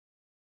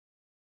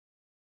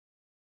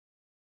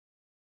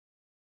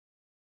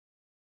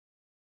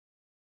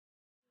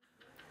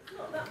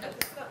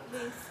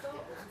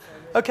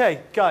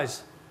Okay,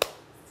 guys,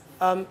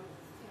 how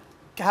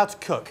to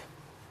cook.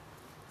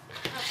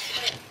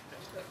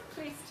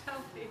 Please tell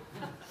me.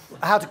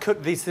 How to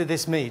cook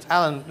this meat.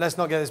 Alan, let's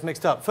not get this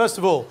mixed up. First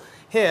of all,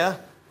 here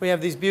we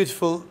have these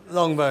beautiful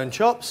long bone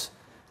chops,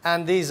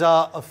 and these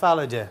are of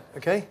fallow deer,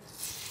 okay?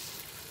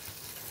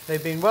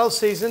 They've been well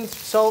seasoned,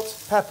 salt,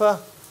 pepper,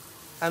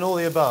 and all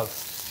the above.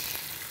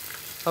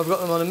 I've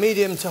got them on a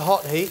medium to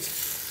hot heat.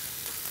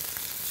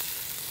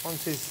 1,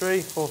 2,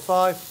 3, 4,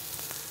 5,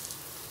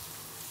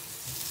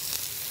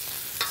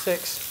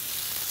 6,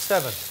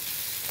 7.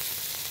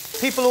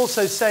 People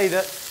also say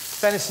that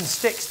venison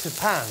sticks to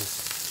pans.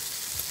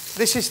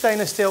 This is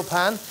stainless steel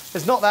pan.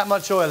 There's not that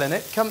much oil in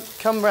it.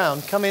 Come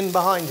round, come in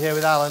behind here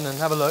with Alan and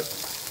have a look.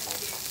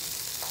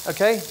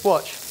 Okay,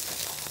 watch.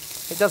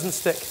 It doesn't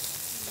stick.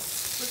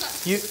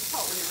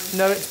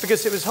 No, it's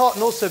because it was hot,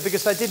 and also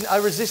because I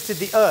resisted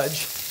the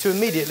urge to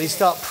immediately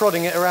start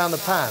prodding it around the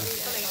pan.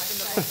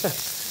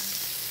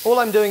 All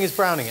I'm doing is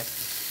browning it.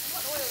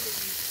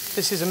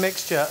 This is a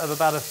mixture of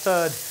about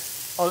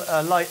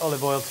 1/3 light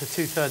olive oil to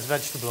 2/3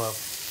 vegetable oil.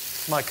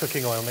 It's my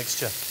cooking oil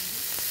mixture.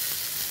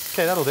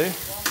 Okay, that'll do.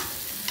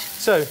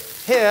 So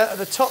here at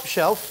the top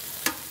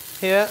shelf,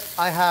 here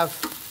I have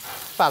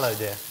fallow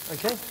deer,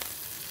 okay?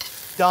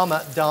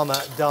 Dama,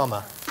 dama,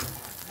 dama.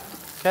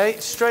 Okay,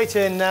 straight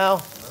in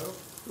now.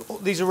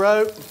 These are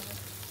roe.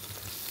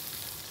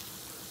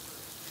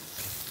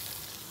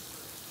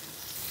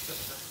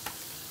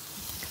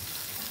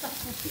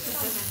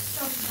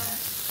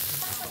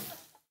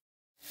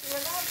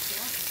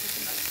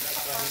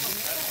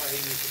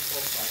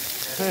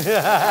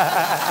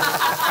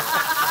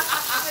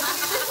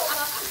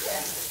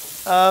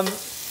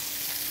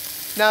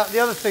 Now, the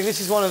other thing, this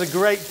is one of the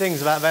great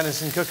things about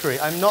venison cookery.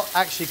 I'm not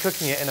actually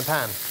cooking it in a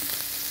pan.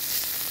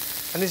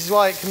 And this is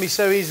why it can be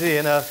so easy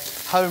in a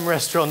home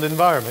restaurant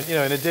environment, you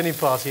know, in a dinner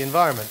party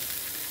environment.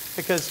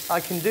 Because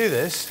I can do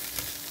this.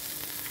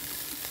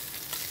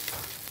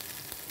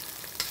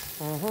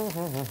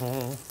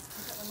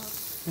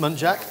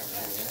 Muntjac.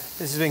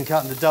 This has been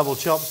cut into double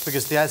chops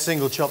because the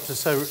single chops are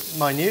so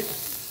minute.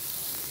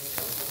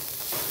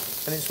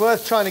 And it's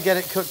worth trying to get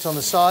it cooked on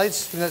the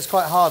sides, even though it's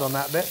quite hard on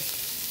that bit.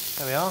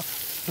 There we are.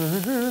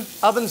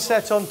 Oven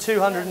set on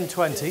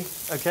 220,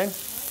 okay,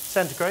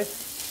 centigrade.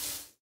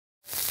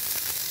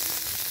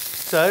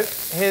 So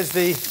here's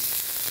the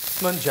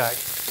muntjac.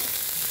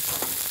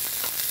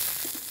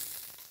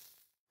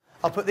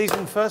 I'll put these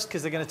in first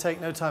because they're going to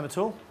take no time at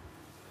all.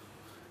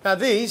 Now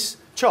these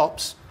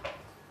chops,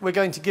 we're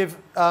going to give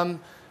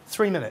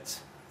 3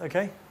 minutes,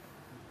 okay?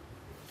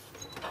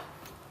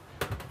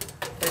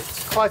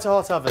 It's quite a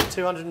hot oven,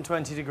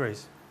 220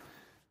 degrees.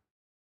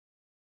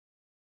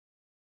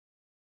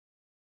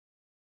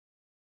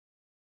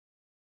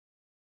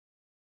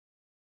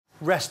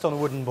 Rest on a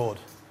wooden board.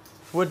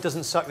 Wood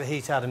doesn't suck the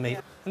heat out of meat.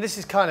 And this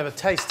is kind of a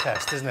taste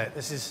test, isn't it?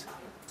 This is,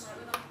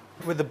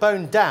 with the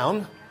bone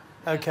down,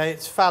 okay,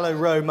 it's fallow,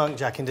 roe,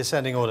 muntjac in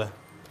descending order.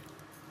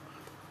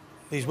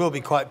 These will be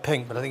quite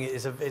pink, but I think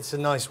it's a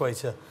nice way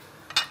to...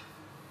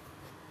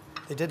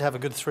 They did have a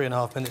good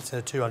 3.5 minutes in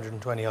a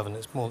 220 oven.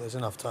 There's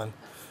enough time.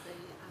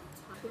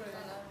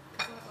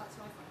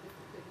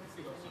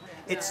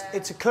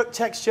 It's a cooked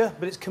texture,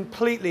 but it's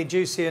completely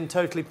juicy and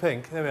totally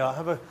pink. There we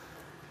are.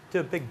 Do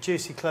a big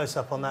juicy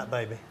close-up on that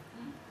baby.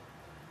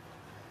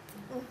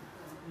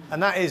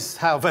 And that is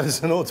how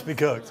venison ought to be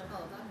cooked.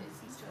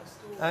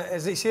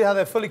 As you see how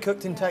they're fully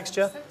cooked in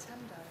texture?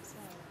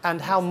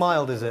 And how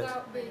mild is it?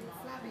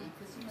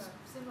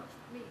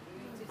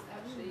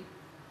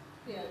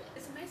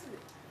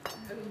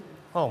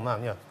 Oh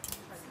man, yeah.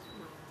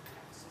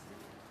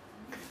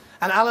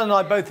 And Alan and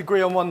I both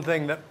agree on one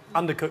thing, that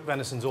undercooked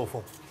venison's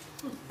awful.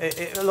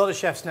 A lot of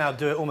chefs now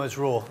do it almost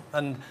raw,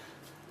 and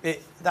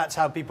that's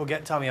how people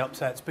get tummy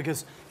upsets,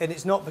 and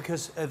it's not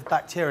because of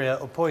bacteria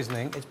or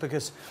poisoning, it's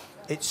because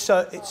it's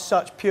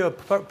such pure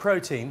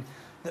protein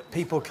that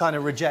people kind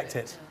of reject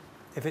it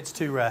if it's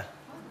too rare.